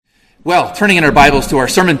Well, turning in our Bibles to our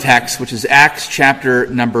sermon text, which is Acts chapter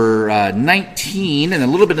number 19, and a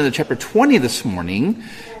little bit into chapter 20 this morning.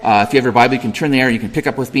 If you have your Bible, you can turn there. You can pick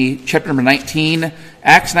up with me. Chapter number 19,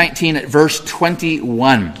 Acts 19, at verse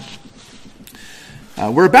 21.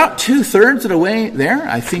 We're about two-thirds of the way there.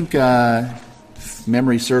 I think, if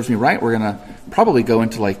memory serves me right, we're going to probably go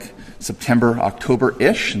into like September,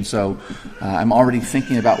 October-ish, and so I'm already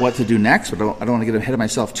thinking about what to do next, but I don't want to get ahead of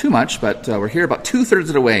myself too much, but we're here about two-thirds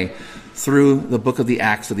of the way through the book of the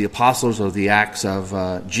Acts of the Apostles, or the Acts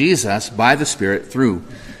of Jesus by the Spirit through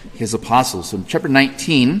his apostles. So in chapter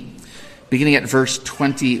 19, beginning at verse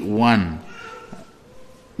 21.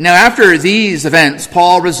 Now after these events,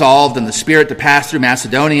 Paul resolved in the Spirit to pass through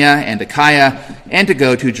Macedonia and Achaia and to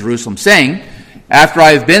go to Jerusalem, saying, "After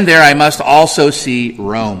I have been there, I must also see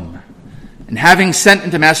Rome." And having sent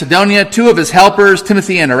into Macedonia two of his helpers,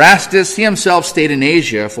 Timothy and Erastus, he himself stayed in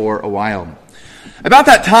Asia for a while. About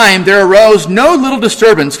that time, there arose no little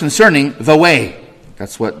disturbance concerning the way.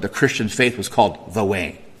 That's what the Christian faith was called, the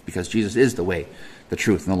way, because Jesus is the way, the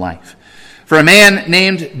truth, and the life. For a man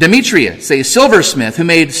named Demetrius, a silversmith, who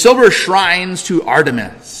made silver shrines to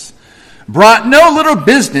Artemis, brought no little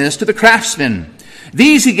business to the craftsmen.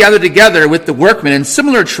 These he gathered together with the workmen in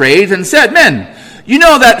similar trades and said, "Men, you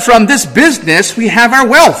know that from this business we have our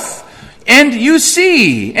wealth. And you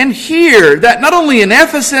see and hear that not only in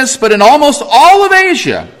Ephesus, but in almost all of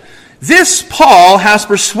Asia, this Paul has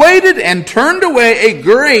persuaded and turned away a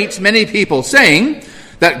great many people, saying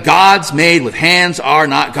that gods made with hands are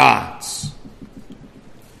not gods.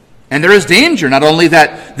 And there is danger not only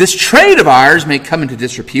that this trade of ours may come into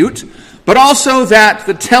disrepute, but also that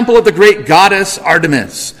the temple of the great goddess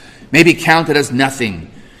Artemis may be counted as nothing,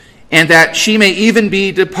 and that she may even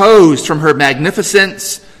be deposed from her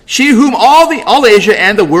magnificence, she whom all Asia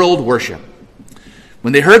and the world worship."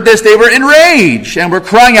 When they heard this, they were enraged and were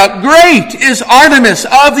crying out, "Great is Artemis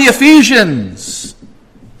of the Ephesians!"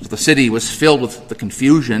 So the city was filled with the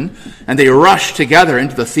confusion, and they rushed together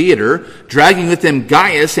into the theater, dragging with them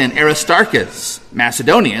Gaius and Aristarchus,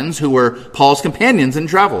 Macedonians who were Paul's companions in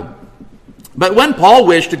travel. But when Paul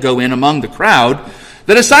wished to go in among the crowd,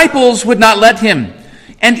 the disciples would not let him.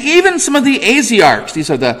 And even some of the Asiarchs,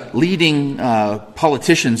 these are the leading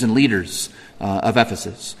politicians and leaders of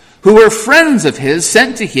Ephesus, who were friends of his,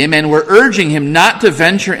 sent to him and were urging him not to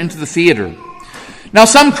venture into the theater. Now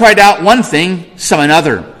some cried out one thing, some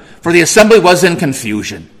another, for the assembly was in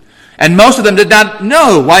confusion, and most of them did not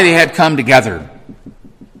know why they had come together.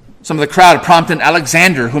 Some of the crowd prompted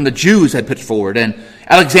Alexander, whom the Jews had put forward, and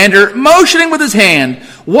Alexander, motioning with his hand,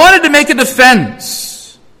 wanted to make a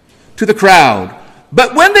defense to the crowd.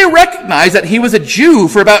 But when they recognized that he was a Jew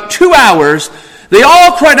for about 2 hours, they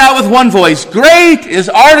all cried out with one voice, "Great is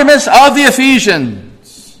Artemis of the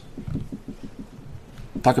Ephesians!"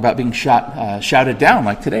 Talk about being shouted down,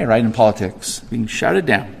 like today, right, in politics, being shouted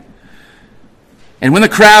down. And when the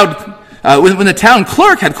town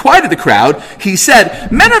clerk had quieted the crowd, he said,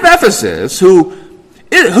 "Men of Ephesus, who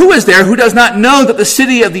is there who does not know that the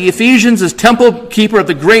city of the Ephesians is temple keeper of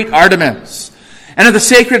the great Artemis, and of the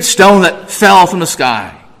sacred stone that fell from the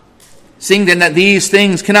sky? Seeing then that these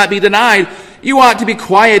things cannot be denied, you ought to be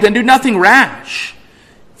quiet and do nothing rash.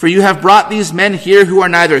 For you have brought these men here who are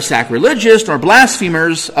neither sacrilegious nor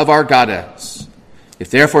blasphemers of our goddess.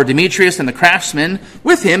 If therefore Demetrius and the craftsmen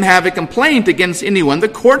with him have a complaint against anyone, the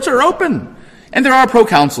courts are open, and there are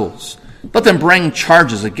proconsuls. Let them bring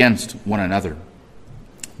charges against one another.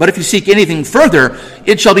 But if you seek anything further,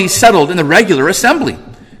 it shall be settled in the regular assembly.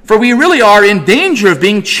 For we really are in danger of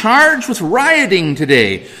being charged with rioting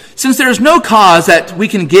today, since there is no cause that we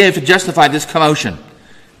can give to justify this commotion."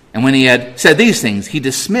 And when he had said these things, he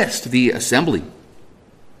dismissed the assembly.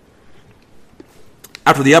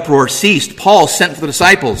 After the uproar ceased, Paul sent for the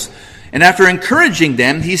disciples, and after encouraging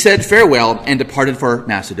them, he said farewell and departed for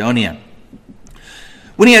Macedonia.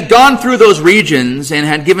 When he had gone through those regions and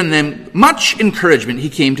had given them much encouragement, he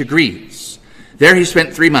came to Greece. There he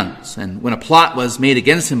spent 3 months, and when a plot was made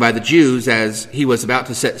against him by the Jews as he was about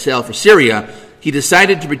to set sail for Syria, he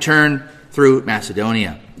decided to return through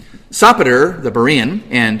Macedonia. Sopater, the Berean,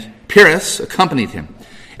 and Pyrrhus accompanied him.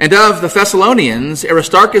 And of the Thessalonians,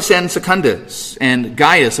 Aristarchus and Secundus, and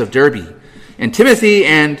Gaius of Derbe, and Timothy,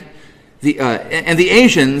 and the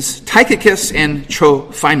Asians, Tychicus and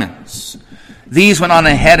Trophimus. These went on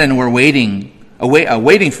ahead and were waiting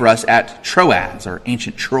for us at Troas, or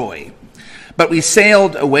ancient Troy. But we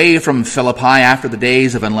sailed away from Philippi after the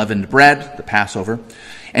days of unleavened bread, the Passover,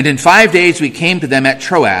 and in 5 days we came to them at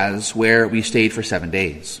Troas, where we stayed for 7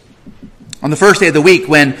 days. On the first day of the week,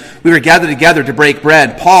 when we were gathered together to break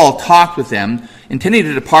bread, Paul talked with them, intending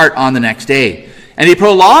to depart on the next day. And he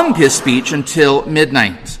prolonged his speech until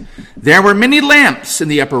midnight. There were many lamps in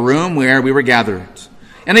the upper room where we were gathered.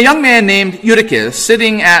 And a young man named Eutychus,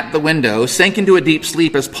 sitting at the window, sank into a deep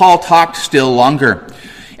sleep as Paul talked still longer.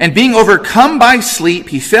 And being overcome by sleep,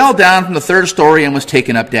 he fell down from the third story and was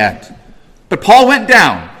taken up dead. But Paul went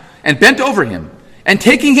down and bent over him, and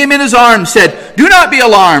taking him in his arms, said, "Do not be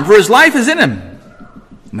alarmed, for his life is in him."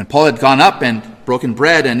 And when Paul had gone up and broken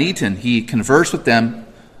bread and eaten, he conversed with them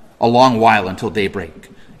a long while until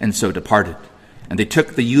daybreak, and so departed. And they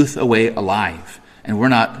took the youth away alive, and were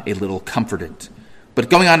not a little comforted.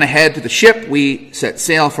 But going on ahead to the ship, we set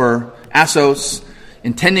sail for Assos,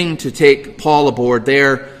 intending to take Paul aboard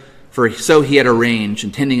there, for so he had arranged,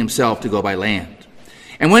 intending himself to go by land.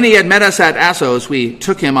 And when he had met us at Assos, we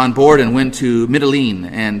took him on board and went to Mytilene,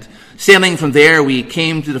 and sailing from there, we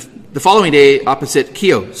came to the following day opposite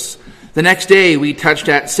Chios. The next day, we touched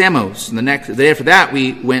at Samos, and the day after that,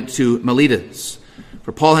 we went to Miletus.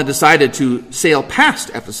 For Paul had decided to sail past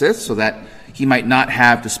Ephesus so that he might not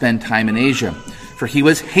have to spend time in Asia, for he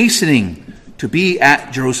was hastening to be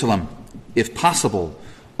at Jerusalem, if possible,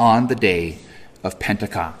 on the day of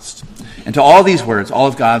Pentecost. And to all these words, all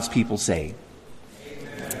of God's people say,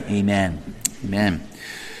 Amen. Amen.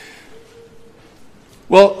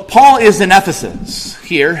 Well, Paul is in Ephesus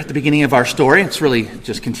here at the beginning of our story. It's really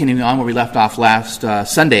just continuing on where we left off last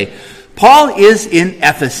Sunday. Paul is in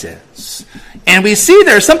Ephesus. And we see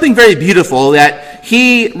there's something very beautiful that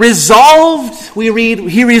he resolved, we read,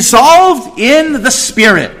 he resolved in the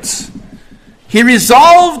Spirit. He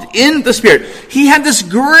resolved in the Spirit. He had this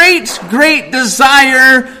great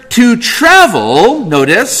desire to travel,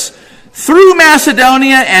 notice, through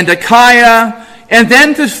Macedonia and Achaia, and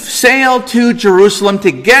then to sail to Jerusalem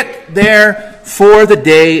to get there for the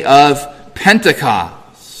day of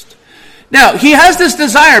Pentecost. Now, he has this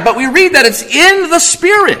desire, but we read that it's in the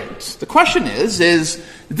Spirit. The question is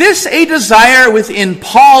this a desire within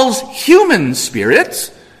Paul's human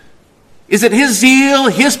spirit? Is it his zeal,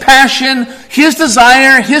 his passion, his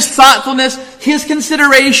desire, his thoughtfulness, his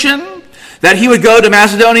consideration that he would go to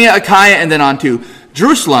Macedonia, Achaia, and then on to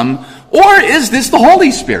Jerusalem? Or is this the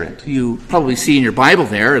Holy Spirit? You probably see in your Bible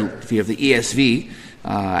there, if you have the ESV.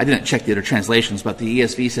 I didn't check the other translations, but the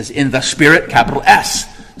ESV says, in the Spirit, capital S,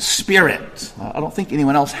 Spirit. I don't think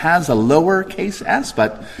anyone else has a lowercase s,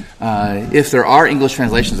 but if there are English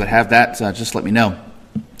translations that have that, just let me know.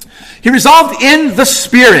 He resolved in the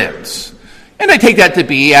Spirit. And I take that to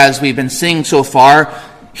be, as we've been seeing so far,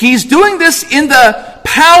 he's doing this in the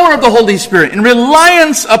power of the Holy Spirit, in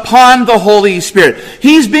reliance upon the Holy Spirit.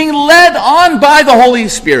 He's being led on by the Holy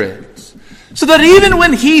Spirit. So that even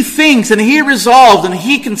when he thinks and he resolves and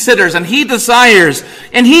he considers and he desires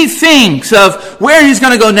and he thinks of where he's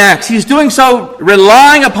going to go next, he's doing so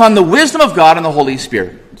relying upon the wisdom of God and the Holy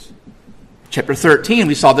Spirit. Chapter 13,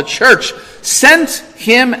 we saw the church sent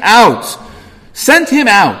him out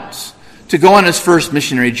to go on his first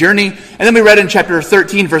missionary journey. And then we read in chapter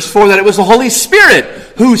 13, verse 4, that it was the Holy Spirit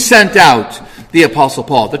who sent out the Apostle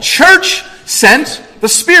Paul. The church sent, the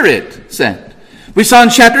Spirit sent. We saw in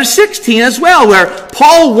chapter 16 as well, where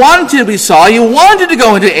Paul wanted to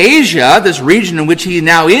go into Asia, this region in which he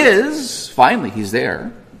now is. Finally, he's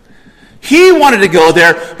there. He wanted to go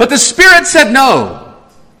there, but the Spirit said no.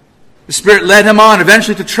 The Spirit led him on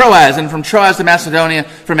eventually to Troas, and from Troas to Macedonia,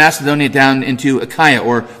 from Macedonia down into Achaia,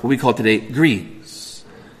 or what we call today Greece.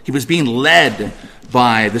 He was being led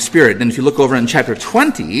by the Spirit. And if you look over in chapter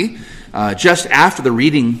 20, just after the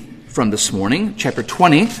reading from this morning, chapter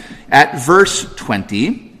 20, at verse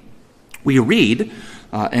 20, we read,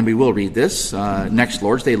 and we will read this next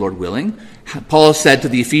Lord's Day, Lord willing. Paul said to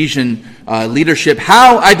the Ephesian leadership,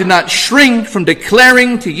 "How I did not shrink from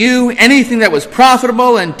declaring to you anything that was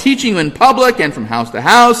profitable and teaching you in public and from house to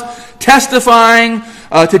house, testifying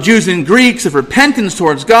to Jews and Greeks of repentance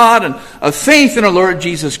towards God and of faith in our Lord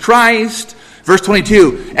Jesus Christ." Verse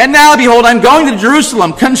 22, "And now, behold, I'm going to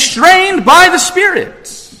Jerusalem, constrained by the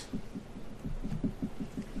Spirit."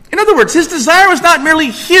 In other words, his desire was not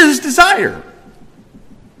merely his desire.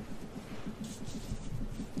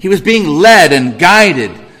 He was being led and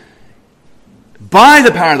guided by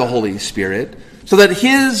the power of the Holy Spirit, so that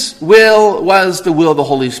his will was the will of the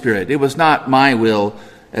Holy Spirit. It was not my will,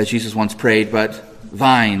 as Jesus once prayed, but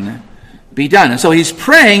thine be done. And so he's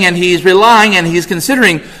praying and he's relying and he's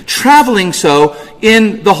considering traveling so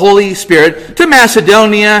in the Holy Spirit to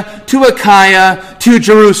Macedonia, to Achaia, to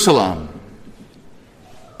Jerusalem.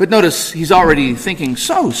 But notice he's already thinking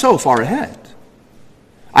so far ahead.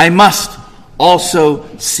 I must also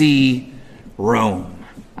see Rome.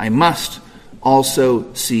 I must also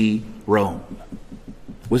see Rome.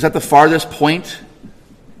 Was that the farthest point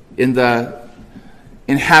in the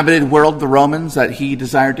inhabited world, the Romans, that he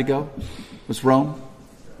desired to go? Was Rome?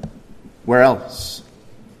 Where else?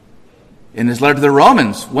 In his letter to the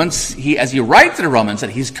Romans, as he writes to the Romans that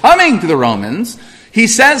he's coming to the Romans, he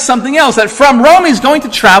says something else, that from Rome he's going to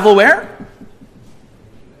travel where?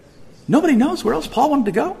 Nobody knows where else Paul wanted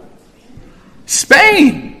to go.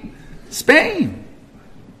 Spain.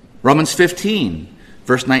 Romans 15,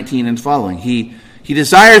 verse 19 and following. He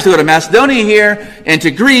desires to go to Macedonia here, and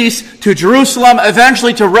to Greece, to Jerusalem,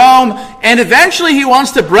 eventually to Rome, and eventually he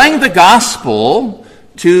wants to bring the gospel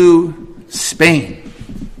to Spain.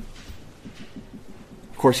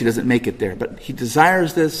 Of course, he doesn't make it there, but he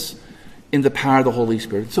desires this in the power of the Holy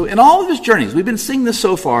Spirit. So in all of his journeys, we've been seeing this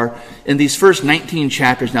so far in these first 19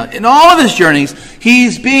 chapters now. In all of his journeys,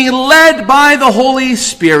 he's being led by the Holy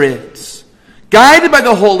Spirit, guided by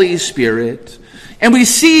the Holy Spirit. And we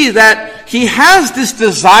see that he has this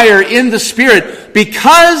desire in the Spirit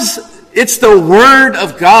because it's the Word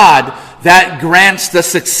of God that grants the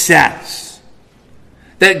success,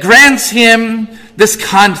 that grants him this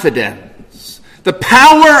confidence. The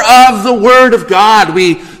power of the Word of God,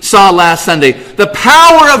 we saw last Sunday. The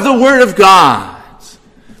power of the Word of God,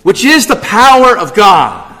 which is the power of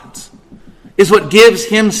God, is what gives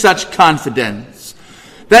him such confidence.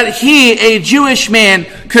 That he, a Jewish man,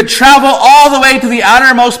 could travel all the way to the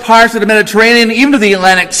outermost parts of the Mediterranean, even to the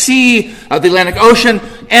Atlantic Sea, the Atlantic Ocean,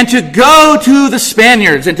 and to go to the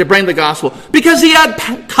Spaniards and to bring the gospel. Because he had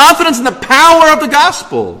confidence in the power of the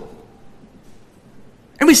gospel.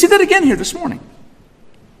 And we see that again here this morning.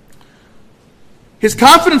 His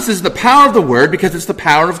confidence is the power of the Word because it's the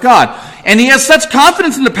power of God. And he has such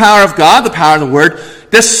confidence in the power of God, the power of the Word,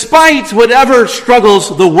 despite whatever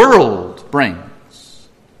struggles the world brings.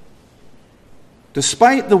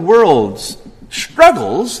 Despite the world's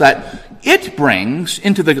struggles that it brings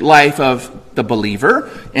into the life of the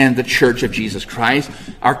believer and the church of Jesus Christ,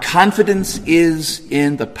 our confidence is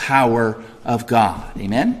in the power of God.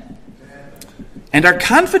 Amen? And our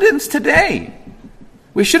confidence today,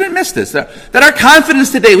 we shouldn't miss this, that our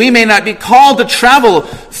confidence today, we may not be called to travel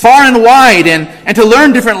far and wide and to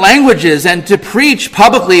learn different languages and to preach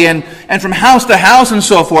publicly and from house to house and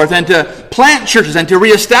so forth, and to plant churches and to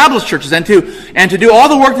reestablish churches and to do all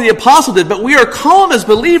the work that the apostle did. But we are called as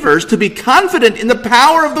believers to be confident in the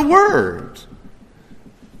power of the Word,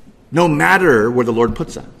 no matter where the Lord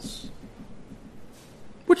puts us,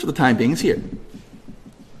 which for the time being is here.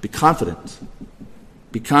 Be confident.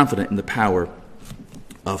 Be confident in the power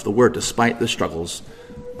of the Word, despite the struggles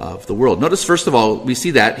of the world. Notice, first of all, we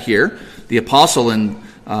see that here. The apostle in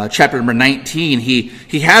chapter number 19,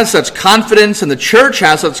 he has such confidence, and the church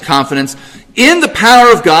has such confidence in the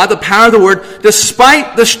power of God, the power of the Word,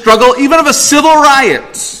 despite the struggle, even of a civil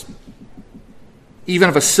riot. Even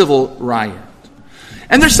of a civil riot.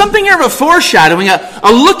 And there's something here of a foreshadowing,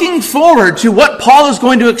 a looking forward to what Paul is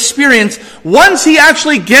going to experience once he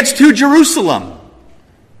actually gets to Jerusalem.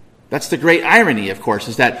 That's the great irony, of course,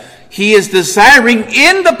 is that he is desiring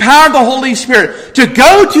in the power of the Holy Spirit to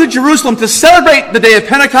go to Jerusalem to celebrate the day of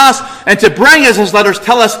Pentecost and to bring, as his letters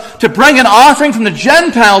tell us, to bring an offering from the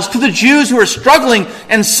Gentiles to the Jews who are struggling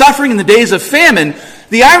and suffering in the days of famine.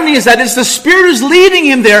 The irony is that it's the Spirit is leading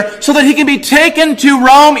him there so that he can be taken to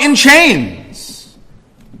Rome in chains.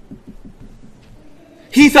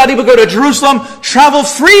 He thought he would go to Jerusalem, travel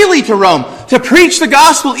freely to Rome, to preach the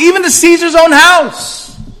gospel, even to Caesar's own house.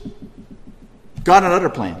 God had other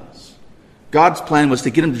plans. God's plan was to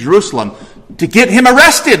get him to Jerusalem, to get him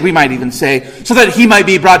arrested, we might even say, so that he might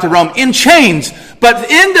be brought to Rome in chains. But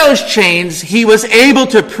in those chains, he was able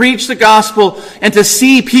to preach the gospel and to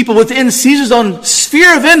see people within Caesar's own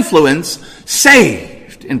sphere of influence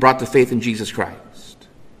saved and brought to faith in Jesus Christ.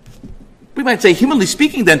 We might say, humanly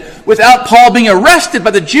speaking then, without Paul being arrested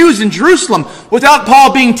by the Jews in Jerusalem, without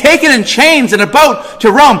Paul being taken in chains in a boat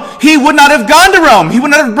to Rome, he would not have gone to Rome. He would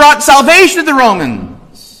not have brought salvation to the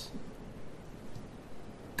Romans.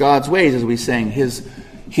 God's ways, as we sang,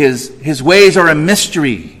 his ways are a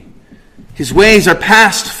mystery. His ways are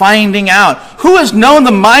past finding out. Who has known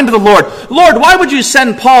the mind of the Lord? Lord, why would you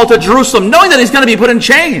send Paul to Jerusalem knowing that he's going to be put in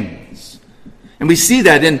chains? And we'll see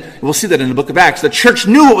that in the book of Acts. The church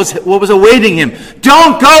knew what was awaiting him.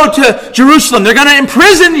 Don't go to Jerusalem. They're going to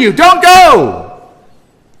imprison you. Don't go.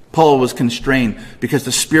 Paul was constrained because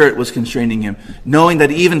the Spirit was constraining him, knowing that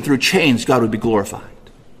even through chains, God would be glorified.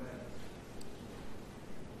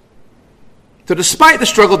 So despite the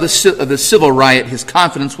struggle of the civil riot, his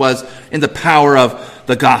confidence was in the power of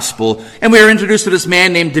the gospel. And we are introduced to this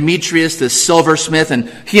man named Demetrius, this silversmith, and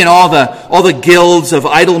he and all the guilds of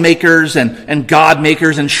idol makers and god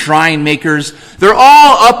makers and shrine makers, they're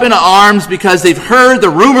all up in arms because they've heard the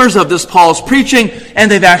rumors of this Paul's preaching, and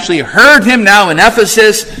they've actually heard him now in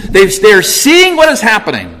Ephesus. They're seeing what is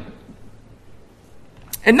happening.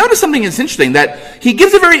 And notice something that's interesting, that he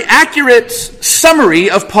gives a very accurate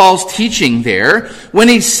summary of Paul's teaching there when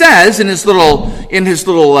he says in his little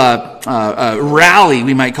rally,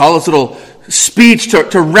 we might call it, his little speech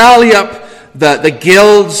to rally up the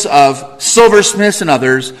guilds of silversmiths and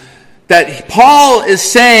others, that Paul is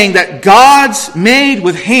saying that gods made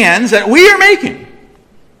with hands that we are making,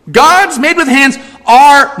 gods made with hands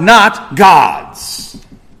are not gods.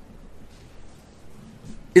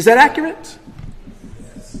 Is that accurate?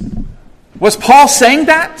 Was Paul saying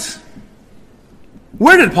that?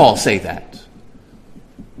 Where did Paul say that?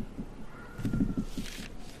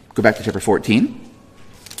 Go back to chapter 14.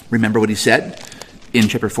 Remember what he said in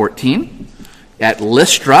chapter 14. At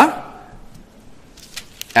Lystra,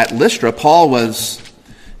 Paul was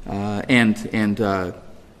and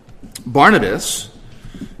Barnabas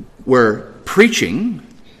were preaching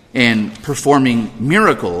and performing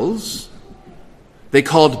miracles. They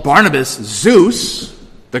called Barnabas Zeus,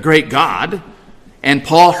 the great god, and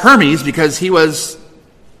Paul Hermes because he was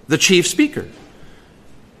the chief speaker.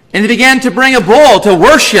 And they began to bring a bull to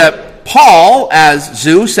worship Paul as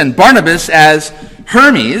Zeus and Barnabas as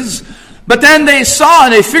Hermes. But then they saw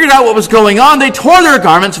and they figured out what was going on. They tore their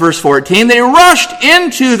garments, verse 14. They rushed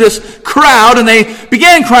into this crowd and they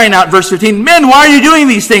began crying out, verse 15, "Men, why are you doing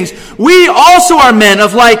these things? We also are men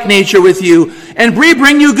of like nature with you, and we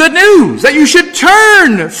bring you good news, that you should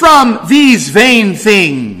turn from these vain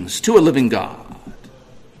things to a living God."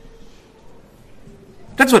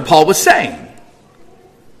 That's what Paul was saying.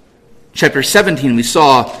 Chapter 17, we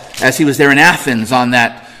saw as he was there in Athens on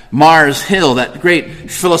that Mars Hill, that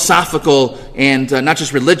great philosophical and not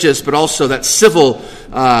just religious, but also that civil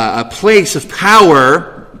place of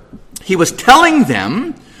power. He was telling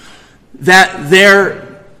them that there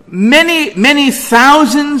many, many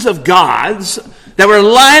thousands of gods that were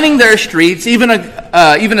lining their streets, even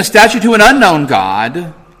a statue to an unknown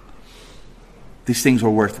god. These things were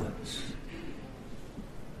worthless.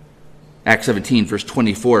 Acts 17, verse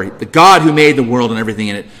 24, "The God who made the world and everything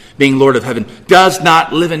in it, being Lord of heaven, does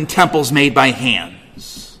not live in temples made by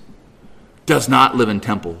hands." Does not live in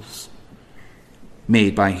temples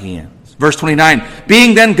made by hands. Verse 29,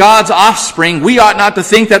 "Being then God's offspring, we ought not to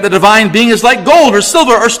think that the divine being is like gold or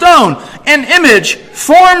silver or stone, an image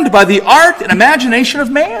formed by the art and imagination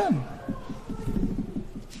of man."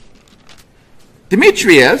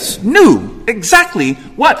 Demetrius knew exactly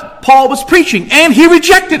what Paul was preaching, and he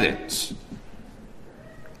rejected it.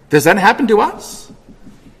 Does that happen to us?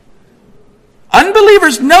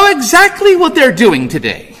 Unbelievers know exactly what they're doing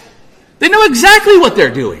today. They know exactly what they're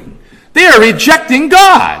doing. They are rejecting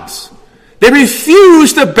God. They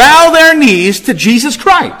refuse to bow their knees to Jesus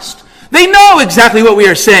Christ. They know exactly what we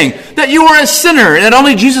are saying, that you are a sinner and that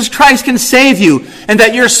only Jesus Christ can save you, and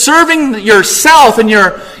that you're serving yourself and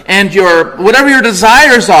your whatever your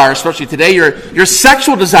desires are, especially today, your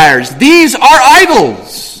sexual desires. These are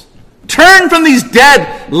idols. Turn from these dead,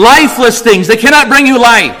 lifeless things. They cannot bring you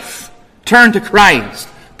life. Turn to Christ.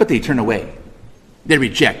 But they turn away. They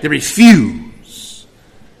reject. They refuse.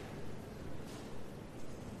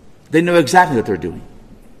 They know exactly what they're doing.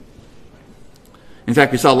 In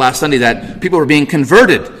fact, we saw last Sunday that people were being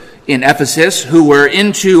converted in Ephesus who were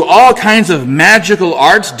into all kinds of magical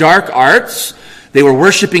arts, dark arts. They were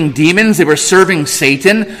worshiping demons. They were serving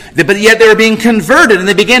Satan. But yet they were being converted, and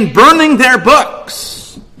they began burning their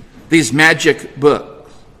books, these magic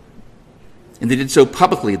books. And they did so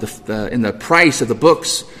publicly. In the price of the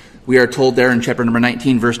books, we are told there in chapter number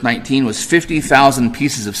 19, verse 19, was 50,000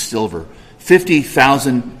 pieces of silver.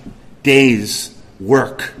 50,000 days'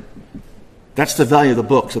 work. That's the value of the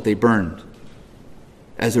books that they burned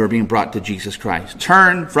as they were being brought to Jesus Christ.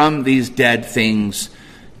 Turn from these dead things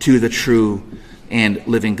to the true and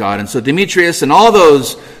living God. And so Demetrius and all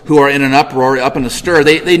those who are in an uproar, up in a stir,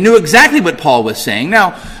 they knew exactly what Paul was saying.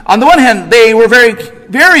 Now, on the one hand, they were very,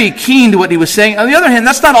 very keen to what he was saying. On the other hand,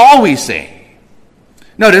 that's not all we say.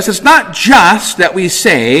 Notice, it's not just that we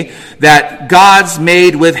say that gods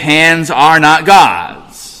made with hands are not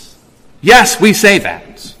gods. Yes, we say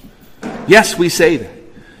that. Yes, we say that.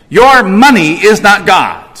 Your money is not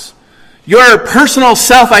God's. Your personal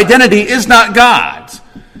self-identity is not God's.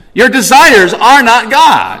 Your desires are not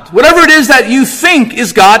God. Whatever it is that you think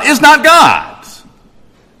is God is not God.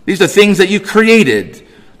 These are things that you created.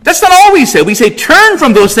 That's not all we say. We say turn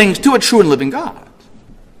from those things to a true and living God.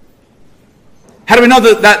 How do we know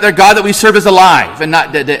that the God that we serve is alive and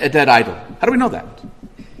not a dead idol? How do we know that?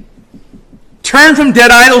 Turn from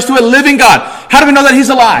dead idols to a living God. How do we know that he's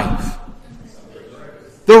alive?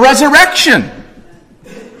 The resurrection.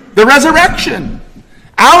 The resurrection.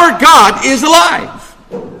 Our God is alive.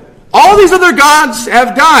 All these other gods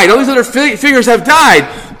have died. All these other figures have died.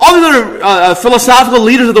 All these other philosophical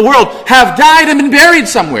leaders of the world have died and been buried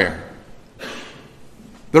somewhere.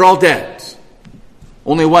 They're all dead.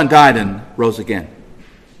 Only one died and rose again.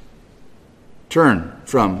 Turn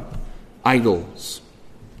from idols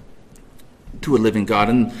to a living God.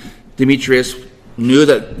 And Demetrius knew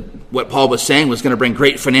that what Paul was saying was going to bring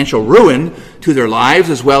great financial ruin to their lives,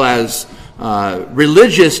 as well as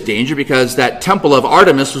religious danger, because that temple of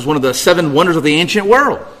Artemis was one of the 7 wonders of the ancient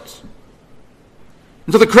world.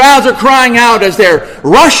 And so the crowds are crying out as they're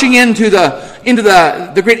rushing into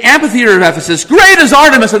the great amphitheater of Ephesus, "Great is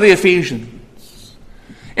Artemis of the Ephesians."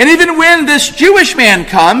 And even when this Jewish man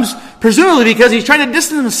comes, presumably because he's trying to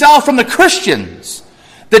distance himself from the Christians,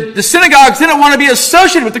 the synagogues didn't want to be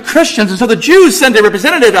associated with the Christians, and so the Jews sent their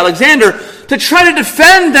representative, Alexander, to try to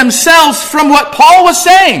defend themselves from what Paul was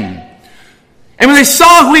saying. And when they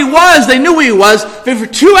saw who he was, they knew who he was. They for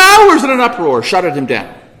 2 hours in an uproar shouted him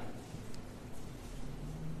down.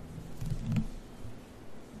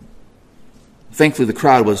 Thankfully, the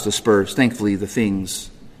crowd was dispersed. Thankfully, the things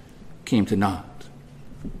came to naught.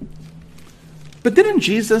 But didn't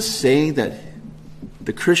Jesus say that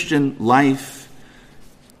the Christian life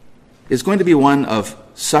is going to be one of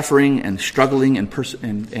suffering and struggling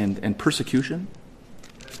and persecution?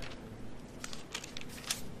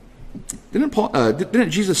 Didn't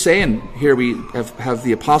Jesus say, and here we have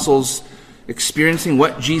the apostles experiencing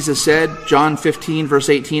what Jesus said, John 15, verse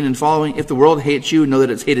 18 and following, "If the world hates you, know that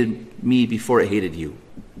it's hated me before it hated you.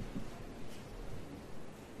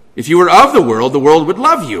 If you were of the world would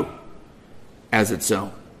love you as its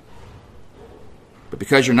own. But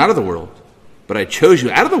because you're not of the world, but I chose you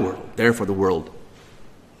out of the world, therefore the world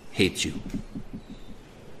hates you."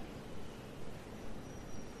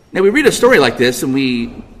 Now we read a story like this and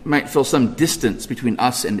we might feel some distance between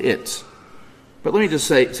us and it. But let me just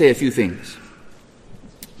say a few things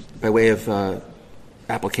by way of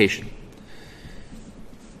application.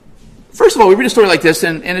 First of all, we read a story like this,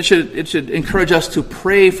 and it should encourage us to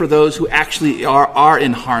pray for those who actually are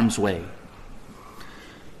in harm's way.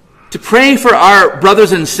 To pray for our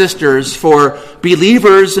brothers and sisters, for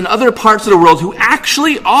believers in other parts of the world who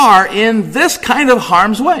actually are in this kind of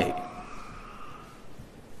harm's way.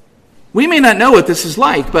 We may not know what this is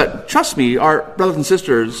like, but trust me, our brothers and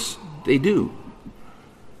sisters, they do.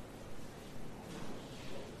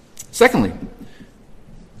 Secondly,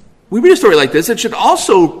 we read a story like this, it should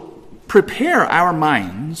also prepare our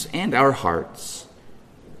minds and our hearts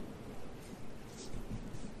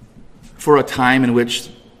for a time in which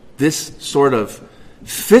this sort of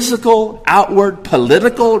physical, outward,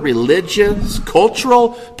 political, religious, cultural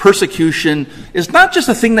persecution is not just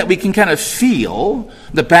a thing that we can kind of feel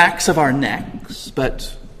the backs of our necks,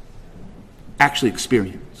 but actually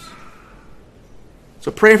experience.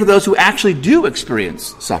 So pray for those who actually do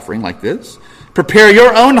experience suffering like this. Prepare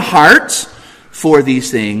your own hearts for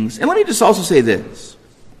these things. And let me just also say this,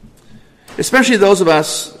 especially those of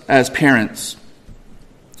us as parents,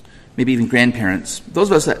 maybe even grandparents, those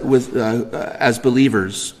of us as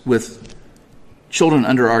believers with children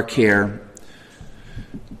under our care,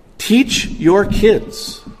 teach your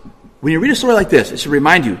kids. When you read a story like this, it should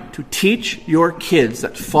remind you to teach your kids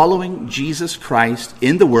that following Jesus Christ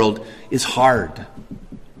in the world is hard.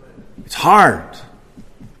 It's hard.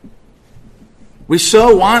 We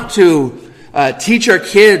so want to teach our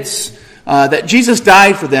kids that Jesus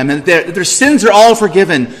died for them and that their sins are all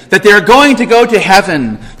forgiven, that they're going to go to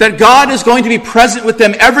heaven, that God is going to be present with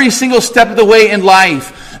them every single step of the way in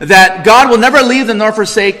life, that God will never leave them nor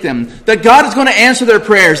forsake them, that God is going to answer their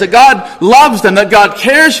prayers, that God loves them, that God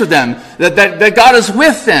cares for them, that God is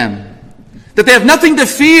with them, that they have nothing to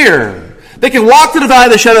fear. They can walk through the valley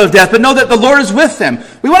of the shadow of death, but know that the Lord is with them.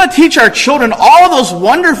 We want to teach our children all of those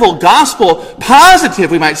wonderful gospel, positive,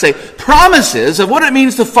 we might say, promises of what it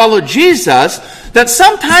means to follow Jesus, that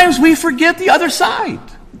sometimes we forget the other side.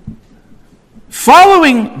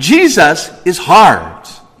 Following Jesus is hard.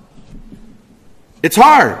 It's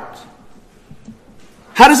hard.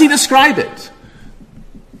 How does he describe it?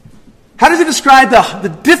 How does he describe the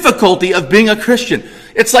difficulty of being a Christian?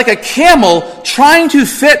 It's like a camel trying to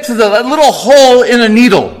fit through the little hole in a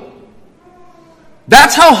needle.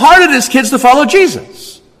 That's how hard it is, kids, to follow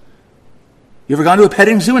Jesus. You ever gone to a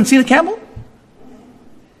petting zoo and seen a camel?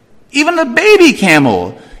 Even a baby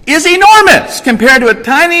camel is enormous compared to a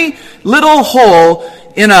tiny little hole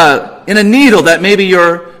in a in a needle that maybe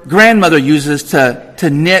your grandmother uses to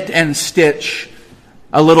knit and stitch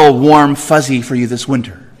a little warm fuzzy for you this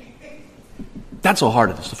winter. That's how hard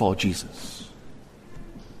it is to follow Jesus.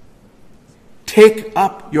 Take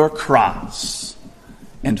up your cross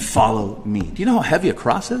and follow me. Do you know how heavy a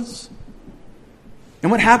cross is?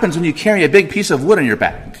 And what happens when you carry a big piece of wood on your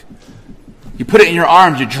back? You put it in your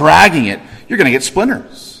arms, you're dragging it, you're going to get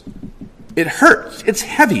splinters. It hurts. It's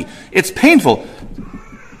heavy. It's painful.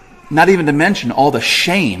 Not even to mention all the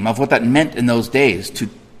shame of what that meant in those days to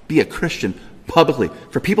be a Christian publicly.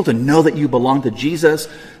 For people to know that you belong to Jesus,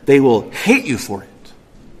 they will hate you for it.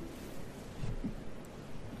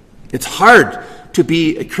 It's hard to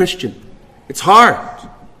be a Christian. It's hard.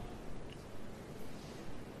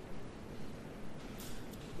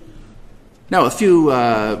 Now, a few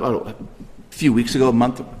weeks ago, a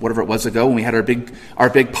month, whatever it was ago, when we had our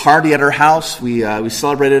big party at our house, we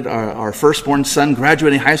celebrated our firstborn son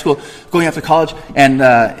graduating high school, going off to college, and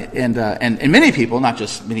many people, not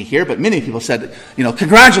just many here, but many people said,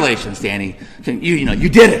 congratulations, Danny, you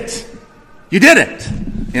did it,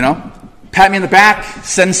 pat me in the back,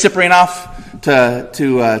 send Cyprian off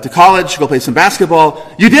to college, go play some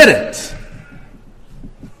basketball, you did it.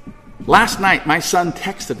 Last night, my son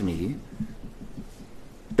texted me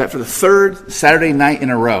that for the third Saturday night in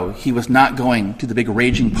a row, he was not going to the big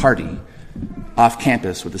raging party off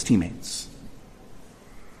campus with his teammates.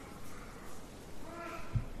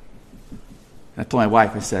 And I told my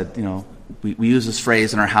wife, I said, we use this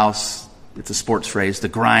phrase in our house, it's a sports phrase, the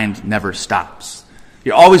grind never stops.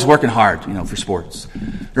 You're always working hard, for sports.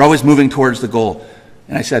 You're always moving towards the goal.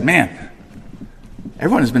 And I said, man,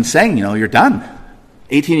 everyone has been saying, you're done.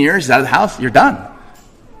 18 years out of the house, you're done.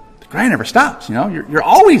 Grind never stops, You're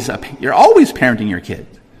always parenting your kid.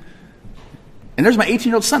 And there's my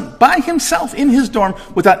 18-year-old son by himself in his dorm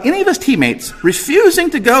without any of his teammates,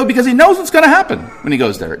 refusing to go because he knows what's going to happen when he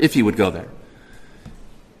goes there, if he would go there.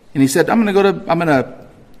 And he said, I'm going to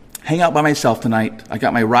hang out by myself tonight. I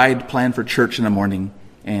got my ride planned for church in the morning,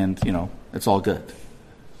 and it's all good.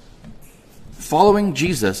 Following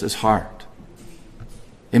Jesus is hard.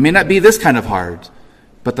 It may not be this kind of hard,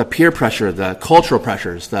 but the peer pressure, the cultural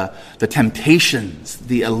pressures, the temptations,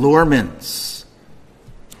 the allurements,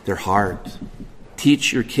 they're hard.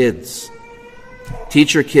 Teach your kids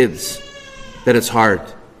that it's hard,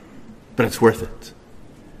 but it's worth it.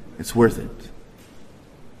 It's worth it.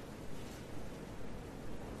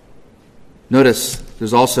 Notice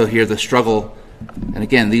there's also here the struggle, and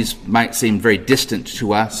again, these might seem very distant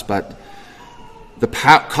to us, but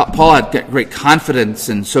Paul had great confidence,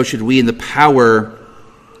 and so should we, in the power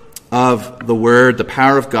of the Word, the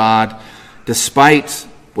power of God, despite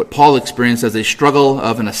what Paul experienced as a struggle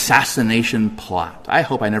of an assassination plot. I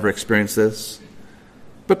hope I never experienced this,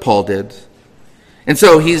 but Paul did. And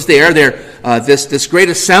so he's there, this great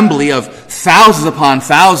assembly of thousands upon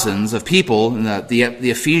thousands of people, in the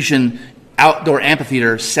Ephesian outdoor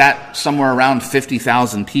amphitheater sat somewhere around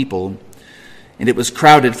 50,000 people, and it was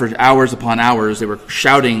crowded for hours upon hours. They were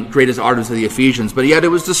shouting, "Great is Artemis of the Ephesians," but yet it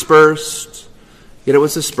was dispersed.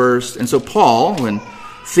 And so Paul, when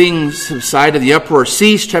things subsided, the uproar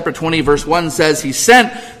ceased, chapter 20, verse 1 says, he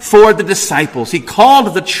sent for the disciples. He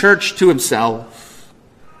called the church to himself.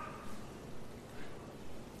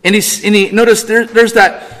 And he notice there's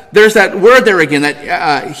that word there again,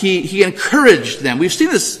 that he encouraged them. We've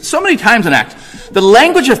seen this so many times in Acts. The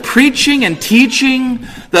language of preaching and teaching,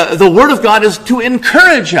 the word of God, is to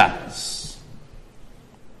encourage us.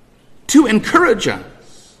 To encourage us.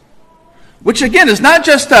 Which again is not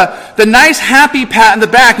just the nice happy pat in the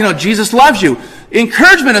back, Jesus loves you.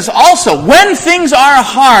 Encouragement is also, when things are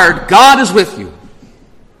hard, God is with you.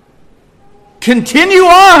 Continue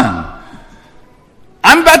on.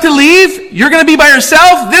 I'm about to leave. You're going to be by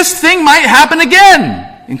yourself. This thing might happen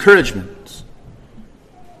again. Encouragement.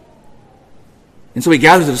 And so he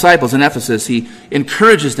gathers the disciples in Ephesus. He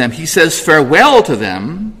encourages them. He says farewell to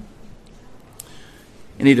them.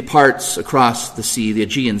 And he departs across the sea, the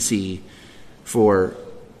Aegean Sea, for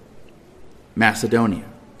Macedonia.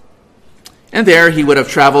 And there he would have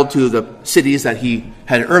traveled to the cities that he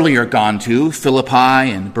had earlier gone to,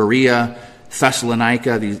 Philippi and Berea,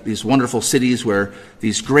 Thessalonica, these wonderful cities where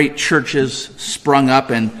these great churches sprung up,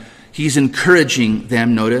 and he's encouraging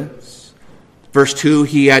them, notice. Verse 2,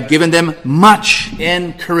 he had given them much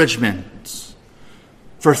encouragement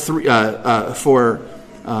for some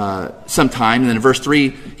time. And then in verse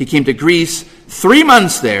 3, he came to Greece, 3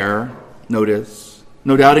 months there, notice,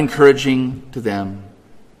 no doubt encouraging to them.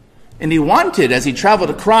 And he wanted, as he traveled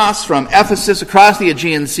across from Ephesus, across the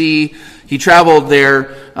Aegean Sea, he traveled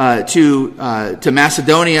there to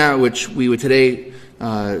Macedonia, which we would today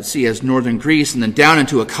see as northern Greece, and then down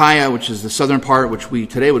into Achaia, which is the southern part, which we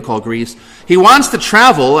today would call Greece. He wants to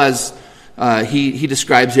travel, as he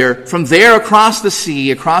describes there, from there across the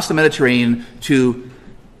sea, across the Mediterranean, to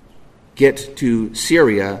get to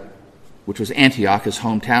Syria, which was Antioch, his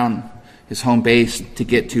hometown, his home base, to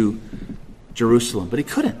get to Jerusalem. But he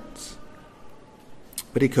couldn't.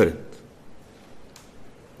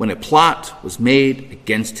 When a plot was made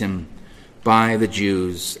against him by the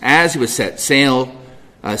Jews, as he was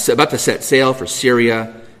about to set sail for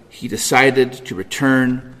Syria, he decided to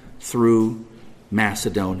return through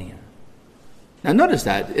Macedonia. Now notice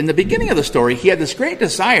that in the beginning of the story, he had this great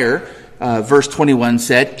desire, verse 21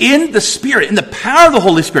 said, in the Spirit, in the power of the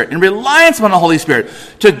Holy Spirit, in reliance upon the Holy Spirit,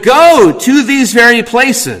 to go to these very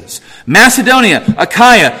places, Macedonia,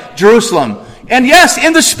 Achaia, Jerusalem. And yes,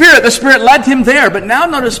 in the Spirit led him there. But now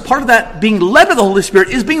notice part of that being led by the Holy Spirit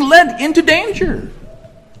is being led into danger.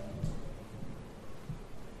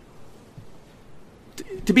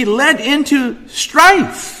 To be led into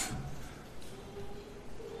strife,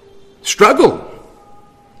 struggle.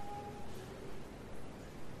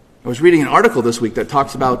 I was reading an article this week that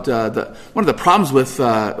talks about one of the problems with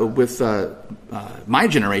my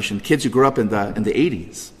generation, kids who grew up in the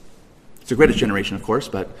 80s. It's the greatest generation, of course,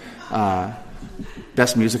 but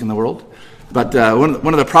best music in the world. But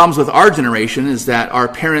one of the problems with our generation is that our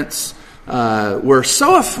parents were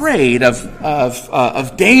so afraid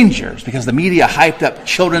of dangers because the media hyped up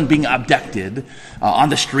children being abducted on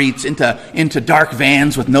the streets into dark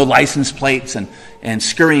vans with no license plates and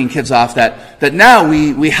scurrying kids off, that now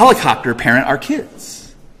we helicopter parent our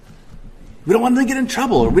kids. We don't want them to get in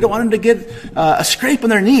trouble, or we don't want them to get a scrape on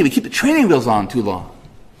their knee. We keep the training wheels on too long.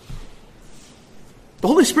 The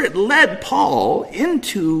Holy Spirit led Paul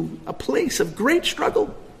into a place of great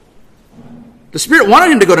struggle. The Spirit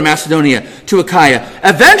wanted him to go to Macedonia, to Achaia,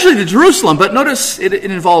 eventually to Jerusalem, but notice it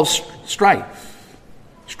involves strife,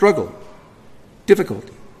 struggle,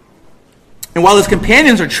 difficulty. And while his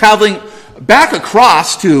companions are traveling back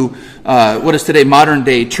across to what is today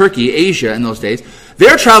modern-day Turkey, Asia in those days,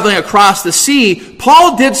 they're traveling across the sea.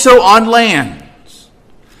 Paul did so on land.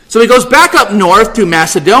 So he goes back up north to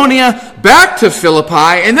Macedonia, back to Philippi,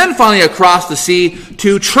 and then finally across the sea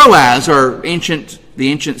to Troas, or the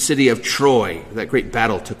ancient city of Troy. That great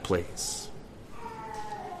battle took place.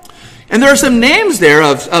 And there are some names there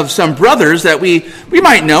of some brothers that we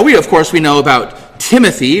might know. We know about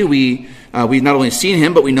Timothy. We've not only seen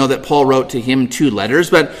him, but we know that Paul wrote to him 2 letters.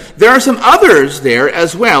 But there are some others there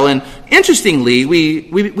as well. And interestingly,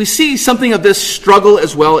 we see something of this struggle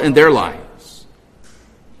as well in their lives.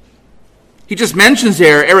 He just mentions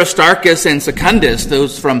there Aristarchus and Secundus,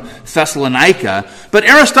 those from Thessalonica. But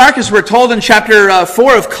Aristarchus, we're told in chapter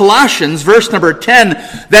 4 of Colossians, verse number 10,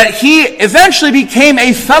 that he eventually became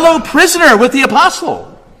a fellow prisoner with the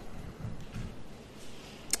apostle.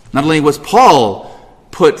 Not only was Paul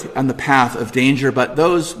put on the path of danger, but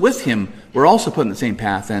those with him were also put on the same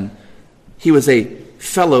path, and he was a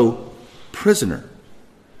fellow prisoner.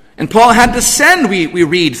 And Paul had to send, we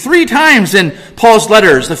read, 3 times in Paul's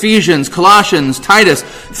letters, Ephesians, Colossians, Titus.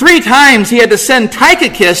 3 times he had to send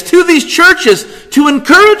Tychicus to these churches to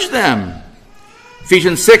encourage them.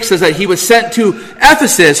 Ephesians 6 says that he was sent to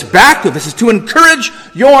Ephesus, back to Ephesus, to encourage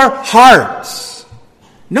your hearts.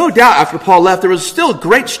 No doubt after Paul left, there was still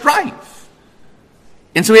great strife.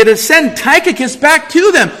 And so he had to send Tychicus back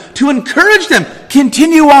to them to encourage them.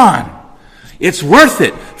 Continue on. It's worth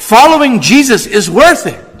it. Following Jesus is worth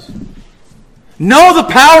it. Know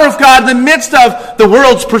the power of God in the midst of the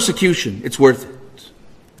world's persecution. It's worth it.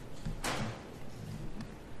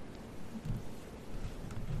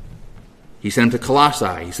 He sent him to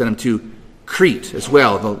Colossae. He sent him to Crete as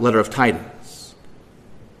well, the letter of Titus.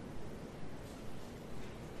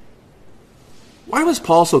 Why was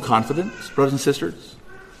Paul so confident, brothers and sisters?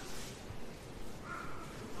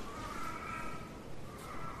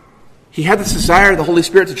 He had this desire of the Holy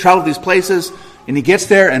Spirit to travel to these places, and he gets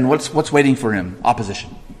there, and what's waiting for him?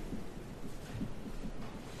 Opposition.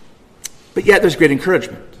 But yet there's great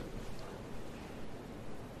encouragement.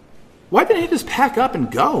 Why didn't he just pack up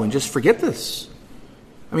and go and just forget this?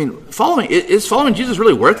 I mean, is following Jesus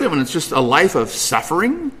really worth it when it's just a life of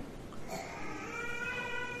suffering?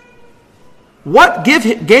 What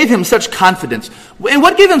gave him such confidence? And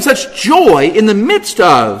what gave him such joy in the midst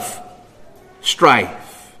of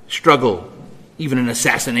strife, struggle, even an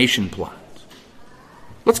assassination plot?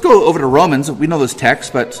 Let's go over to Romans. We know this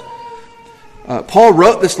text, but Paul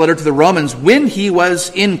wrote this letter to the Romans when he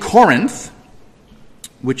was in Corinth,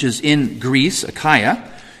 which is in Greece, Achaia,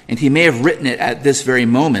 and he may have written it at this very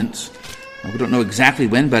moment. We don't know exactly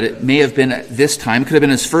when, but it may have been at this time. It could have been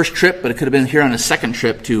his first trip, but it could have been here on his second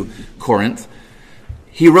trip to Corinth.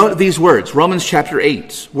 He wrote these words, Romans chapter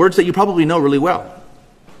 8, words that you probably know really well.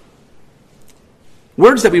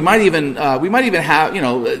 Words that we might even have,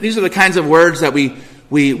 these are the kinds of words that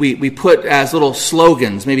we put as little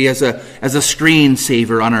slogans, maybe as a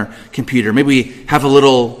screensaver on our computer. Maybe we have a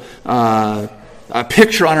little a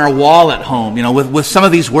picture on our wall at home, with some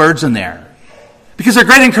of these words in there. Because they're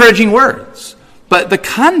great encouraging words. But the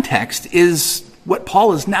context is what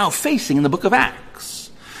Paul is now facing in the book of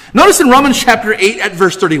Acts. Notice in Romans chapter 8 at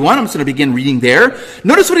verse 31, I'm just going to begin reading there.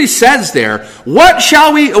 Notice what he says there. What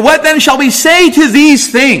then shall we say to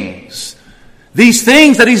these things? These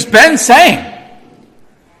things that he's been saying.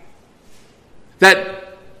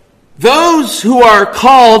 That those who are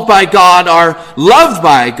called by God are loved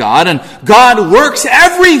by God, and God works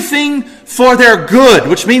everything for their good,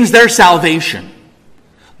 which means their salvation.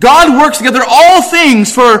 God works together all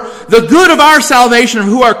things for the good of our salvation of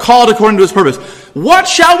who are called according to his purpose. What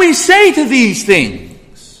shall we say to these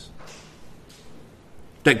things?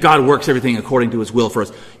 That God works everything according to his will for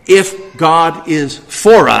us. If God is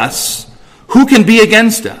for us, who can be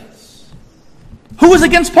against us? Who was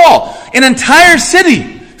against Paul? An entire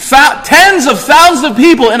city, tens of thousands of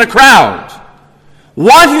people in a crowd,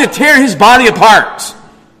 wanting to tear his body apart.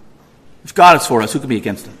 If God is for us, who can be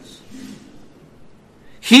against us?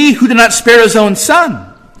 He who did not spare his own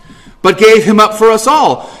son, but gave him up for us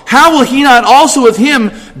all, how will he not also with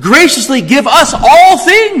him graciously give us all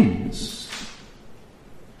things?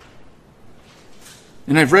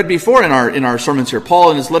 And I've read before in our sermons here,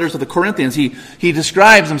 Paul in his letters to the Corinthians, he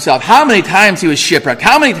describes himself, how many times he was shipwrecked,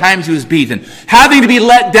 how many times he was beaten, having to be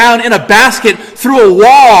let down in a basket through a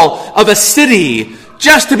wall of a city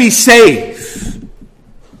just to be safe.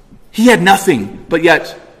 He had nothing, but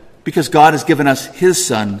yet, because God has given us his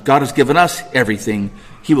Son, God has given us everything,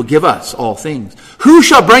 he will give us all things. Who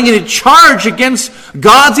shall bring any charge against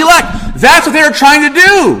God's elect? That's what they were trying to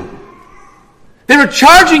do. They were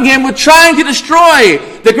charging him with trying to destroy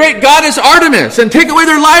the great goddess Artemis and take away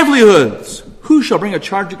their livelihoods. Who shall bring a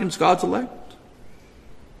charge against God's elect?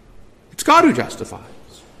 It's God who justifies.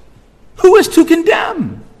 Who is to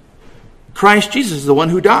condemn? Christ Jesus is the one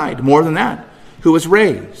who died. More than that, who was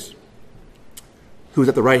raised, who is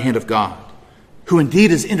at the right hand of God, who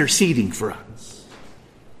indeed is interceding for us.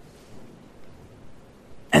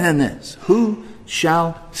 And then this, who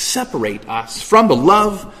shall separate us from the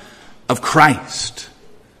love of Christ?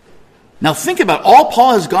 Now think about all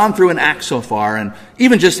Paul has gone through in Acts so far, and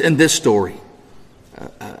even just in this story.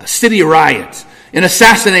 A city riot, an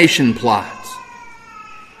assassination plot.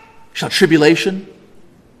 Shall tribulation,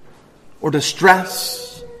 or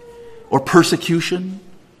distress, or persecution,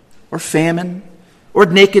 or famine, or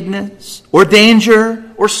nakedness, or danger,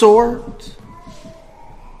 or sword?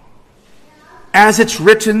 As it's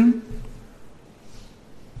written,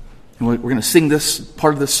 and we're going to sing this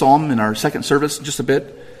part of this psalm in our second service in just a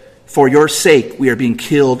bit. For your sake we are being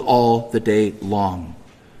killed all the day long.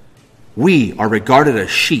 We are regarded as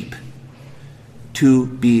sheep to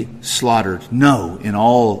be slaughtered. No, in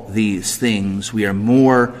all these things we are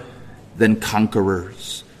more than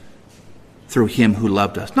conquerors through him who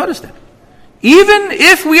loved us. Notice that. Even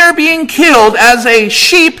if we are being killed as a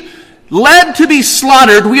sheep led to be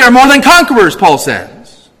slaughtered, we are more than conquerors, Paul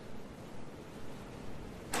says.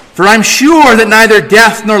 For I'm sure that neither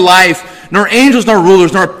death nor life, nor angels nor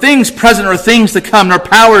rulers, nor things present nor things to come, nor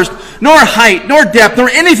powers, nor height, nor depth, nor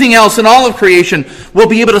anything else in all of creation will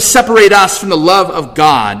be able to separate us from the love of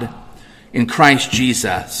God in Christ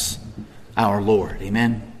Jesus, our Lord.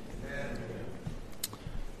 Amen.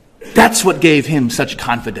 That's what gave him such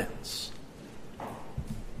confidence.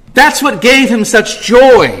 That's what gave him such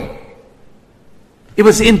joy. It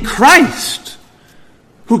was in Christ,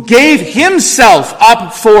 who gave himself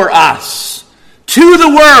up for us to the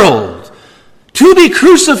world, to be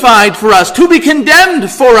crucified for us, to be condemned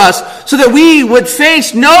for us, so that we would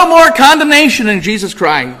face no more condemnation in Jesus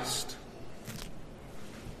Christ.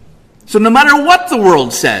 So no matter what the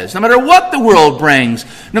world says, no matter what the world brings,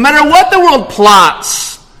 no matter what the world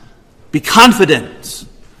plots, be confident.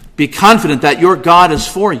 Be confident that your God is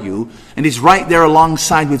for you, and he's right there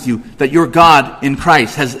alongside with you, that your God in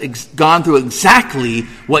Christ has gone through exactly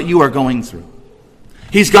what you are going through.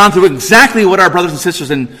 He's gone through exactly what our brothers and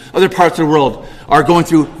sisters in other parts of the world are going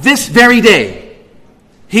through this very day.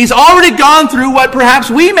 He's already gone through what perhaps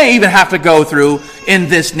we may even have to go through in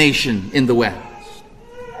this nation in the West.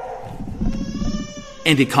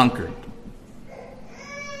 And he conquered.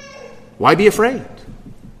 Why be afraid?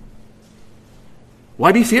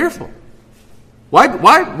 Why be fearful?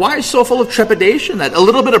 Why so full of trepidation that a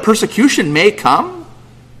little bit of persecution may come?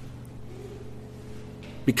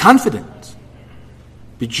 Be confident.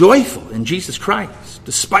 Be joyful in Jesus Christ,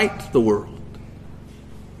 despite the world.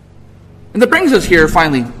 And that brings us here,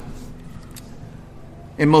 finally,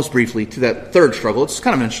 and most briefly, to that third struggle. It's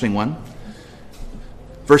kind of an interesting one.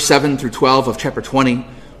 Verse 7 through 12 of chapter 20.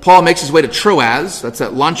 Paul makes his way to Troas. That's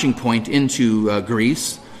that launching point into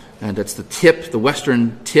Greece. And that's the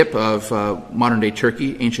western tip of modern-day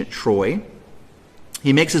Turkey, ancient Troy.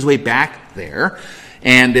 He makes his way back there.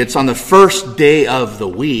 And it's on the first day of the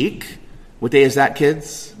week. What day is that,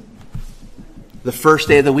 kids? The first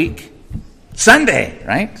day of the week? Sunday,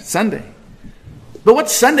 right? Sunday. But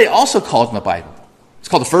what's Sunday also called in the Bible? It's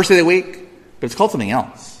called the first day of the week, but it's called something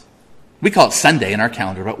else. We call it Sunday in our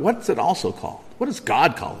calendar, but what's it also called? What does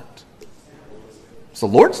God call it? It's the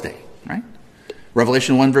Lord's Day, right?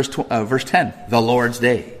 Revelation 1 verse 10, the Lord's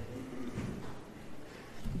Day.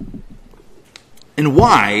 And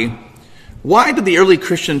why did the early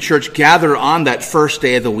Christian church gather on that first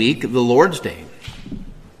day of the week, the Lord's Day?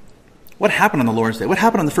 What happened on the Lord's Day? What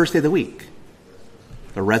happened on the first day of the week?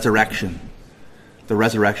 The resurrection. The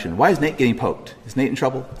resurrection. Why is Nate getting poked? Is Nate in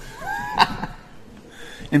trouble?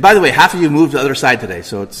 And by the way, half of you moved to the other side today,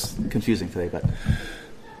 so it's confusing today, but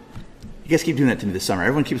you guys keep doing that to me this summer.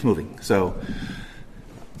 Everyone keeps moving. So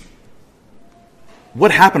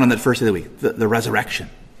what happened on that first day of the week? The resurrection.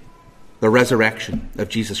 The resurrection of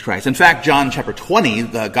Jesus Christ. In fact, John chapter 20,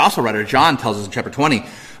 the gospel writer John tells us in chapter 20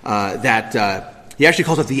 that he actually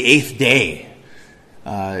calls it the eighth day.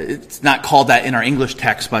 It's not called that in our English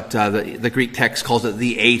text, but the Greek text calls it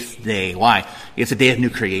the eighth day. Why? It's a day of new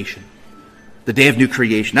creation. The day of new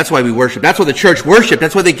creation. That's why we worship. That's why the church worshiped.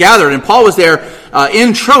 That's why they gathered. And Paul was there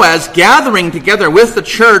in Troas gathering together with the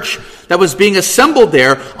church that was being assembled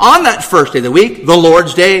there on that first day of the week, the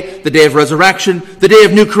Lord's Day, the day of resurrection, the day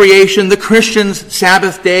of new creation, the Christians'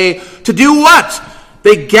 Sabbath day. To do what?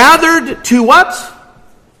 They gathered to what?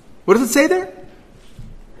 What does it say there?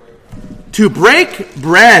 To break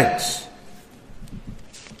bread.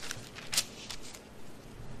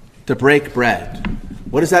 To break bread.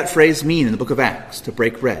 What does that phrase mean in the book of Acts? To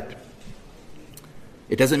break bread.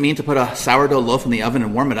 It doesn't mean to put a sourdough loaf in the oven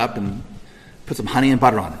and warm it up and put some honey and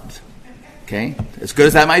butter on it. Okay? As good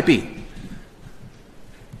as that might be.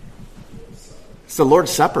 It's the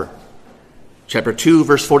Lord's Supper. Chapter 2,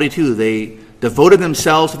 verse 42. They devoted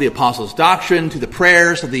themselves to the apostles' doctrine, to the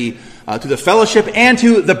prayers, to the fellowship, and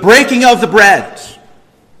to the breaking of the bread.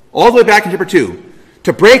 All the way back in chapter 2.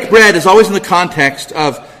 To break bread is always in the context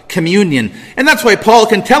of communion. And that's why Paul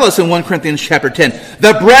can tell us in 1 Corinthians chapter 10,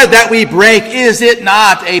 the bread that we break, is it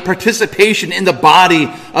not a participation in the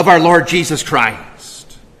body of our Lord Jesus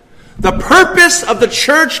Christ? The purpose of the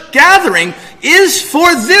church gathering is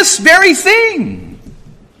for this very thing.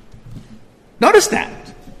 Notice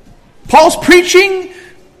that. Paul's preaching,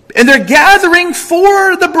 and they're gathering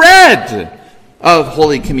for the bread of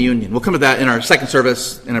Holy Communion. We'll come to that in our second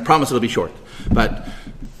service, and I promise it'll be short. But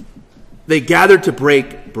they gathered to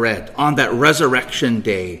break bread on that resurrection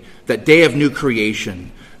day, that day of new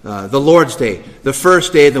creation, the Lord's Day, the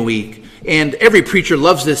first day of the week. And every preacher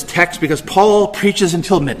loves this text because Paul preaches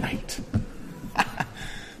until midnight.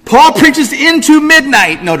 Paul preaches into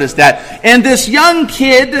midnight, notice that. And this young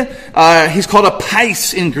kid, he's called a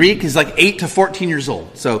pais in Greek. He's like 8 to 14 years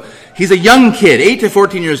old. So he's a young kid, 8 to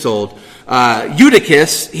 14 years old.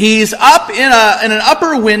 Eutychus, he's up in an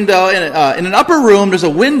upper window, in an upper room. There's a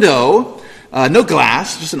window, no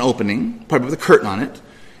glass, just an opening, probably with a curtain on it.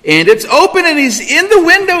 And it's open, and he's in the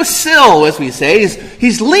windowsill, as we say.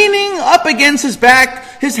 He's leaning up against his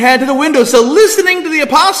back, his head to the windowsill, listening to the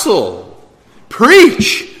apostle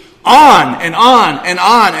preach on and on and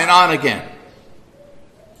on and on again.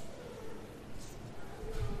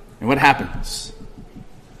 And what happens?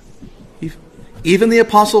 Even the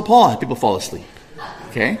Apostle Paul had people fall asleep.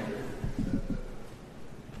 Okay?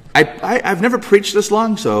 I've never preached this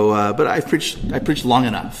long, but I preached long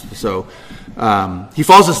enough. So he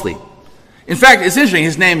falls asleep. In fact, it's interesting.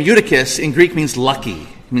 His name Eutychus in Greek means lucky.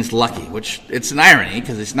 It means lucky, which it's an irony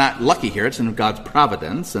because it's not lucky here. It's in God's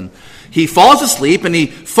providence. And he falls asleep, and he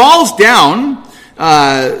falls down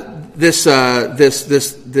this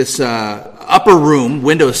upper room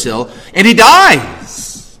windowsill, and he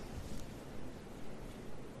dies.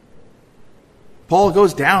 Paul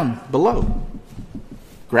goes down below,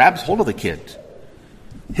 grabs hold of the kid.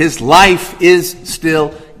 His life is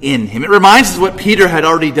still in him. It reminds us of what Peter had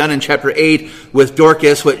already done in chapter 8 with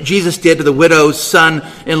Dorcas, what Jesus did to the widow's son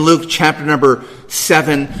in Luke chapter number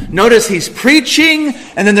 7. Notice he's preaching,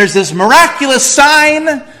 and then there's this miraculous sign,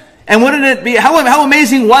 and And wouldn't it be, how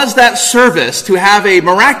amazing was that service to have a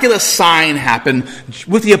miraculous sign happen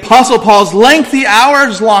with the Apostle Paul's lengthy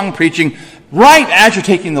hours-long preaching right as you're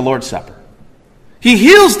taking the Lord's Supper? He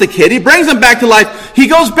heals the kid. He brings him back to life. He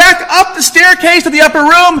goes back up the staircase to the upper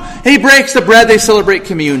room. He breaks the bread. They celebrate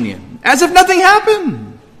communion as if nothing happened.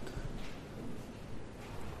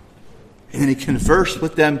 And then he conversed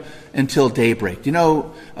with them until daybreak. You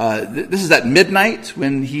know, this is at midnight.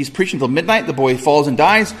 When he's preaching until midnight, the boy falls and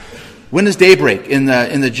dies. When is daybreak in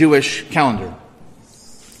the Jewish calendar?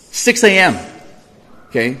 6 a.m.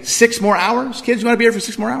 Okay, 6 more hours. Kids, you want to be here for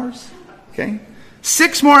 6 more hours? Okay,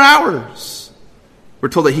 6 more hours. We're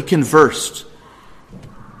told that he conversed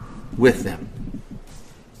with them.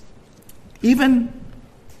 Even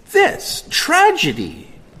this tragedy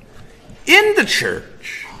in the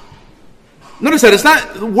church. Notice that it's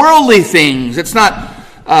not worldly things. It's not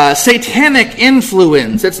satanic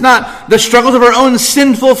influence. It's not the struggles of our own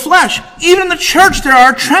sinful flesh. Even in the church there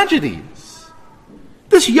are tragedies.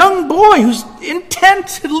 This young boy who's intent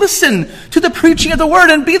to listen to the preaching of the word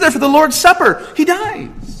and be there for the Lord's Supper, he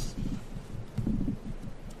dies.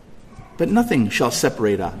 But nothing shall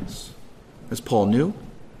separate us, as Paul knew,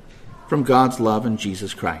 from God's love in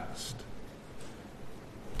Jesus Christ.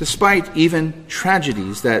 Despite even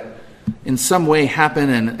tragedies that in some way happen,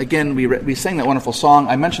 and again, we sang that wonderful song.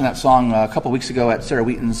 I mentioned that song a couple weeks ago at Sarah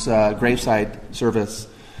Wheaton's graveside service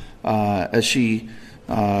as she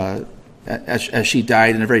died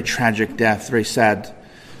in a very tragic death, very sad.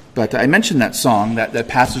 But I mentioned that song, that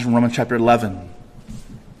passage from Romans chapter 11.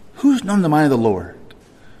 Who's known the mind of the Lord?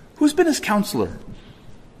 Who's been his counselor?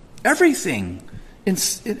 Everything. In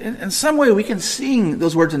some way we can sing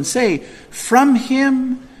those words and say, from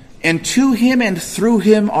him and to him and through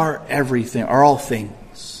him are everything, are all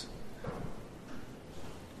things.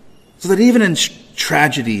 So that even in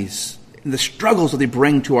tragedies, in the struggles that they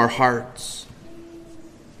bring to our hearts,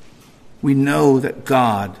 we know that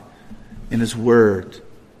God and his word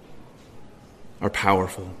are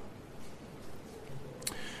powerful.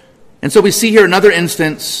 And so we see here another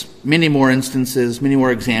instance, many more instances, many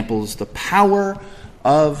more examples, the power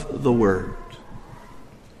of the word.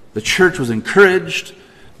 The church was encouraged.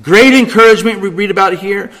 Great encouragement we read about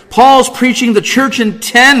here. Paul's preaching. The church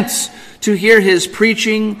intent to hear his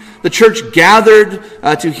preaching. The church gathered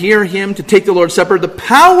to hear him, to take the Lord's Supper. The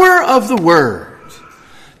power of the word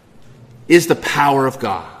is the power of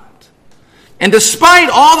God. And despite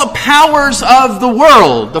all the powers of the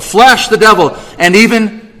world, the flesh, the devil, and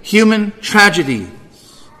even human tragedies,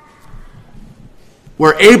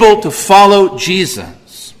 we're able to follow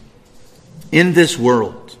Jesus in this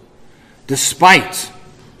world, despite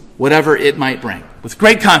whatever it might bring, with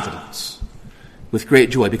great confidence, with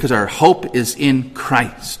great joy, because our hope is in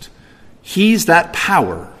Christ. He's that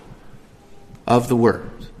power of the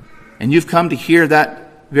word. And you've come to hear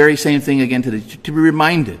that very same thing again today, to be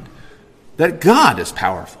reminded that God is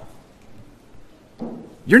powerful.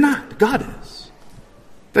 You're not. God is.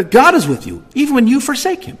 That God is with you, even when you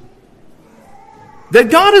forsake him. That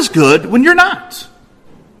God is good when you're not.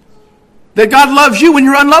 That God loves you when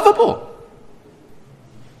you're unlovable.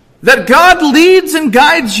 That God leads and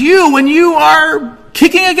guides you when you are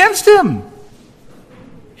kicking against him.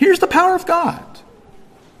 Here's the power of God.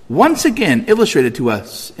 Once again illustrated to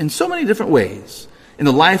us in so many different ways in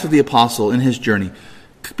the life of the apostle in his journey.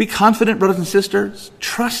 Be confident, brothers and sisters.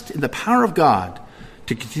 Trust in the power of God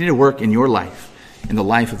to continue to work in your life, in the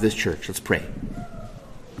life of this church. Let's pray.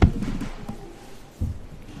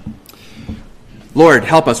 Lord,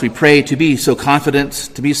 help us, we pray, to be so confident,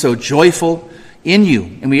 to be so joyful in you.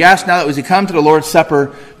 And we ask now that as we come to the Lord's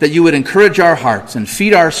Supper, that you would encourage our hearts and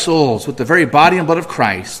feed our souls with the very body and blood of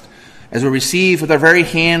Christ, as we receive with our very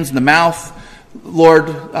hands in the mouth, Lord,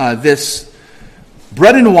 this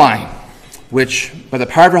bread and wine, which by the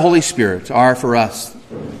power of your Holy Spirit are for us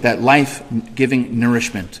that life-giving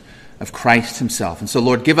nourishment of Christ himself. And so,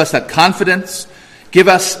 Lord, give us that confidence. Give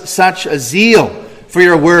us such a zeal for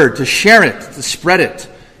your word, to share it, to spread it,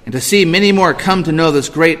 and to see many more come to know this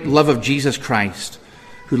great love of Jesus Christ,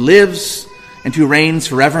 who lives and who reigns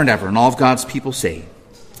forever and ever. And all of God's people say,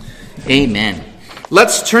 amen.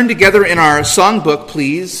 Let's turn together in our songbook,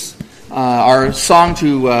 please. Our song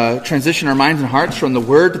to transition our minds and hearts from the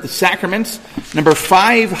word to the sacraments. Number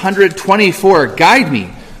 524, Guide Me,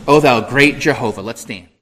 O Thou Great Jehovah. Let's stand.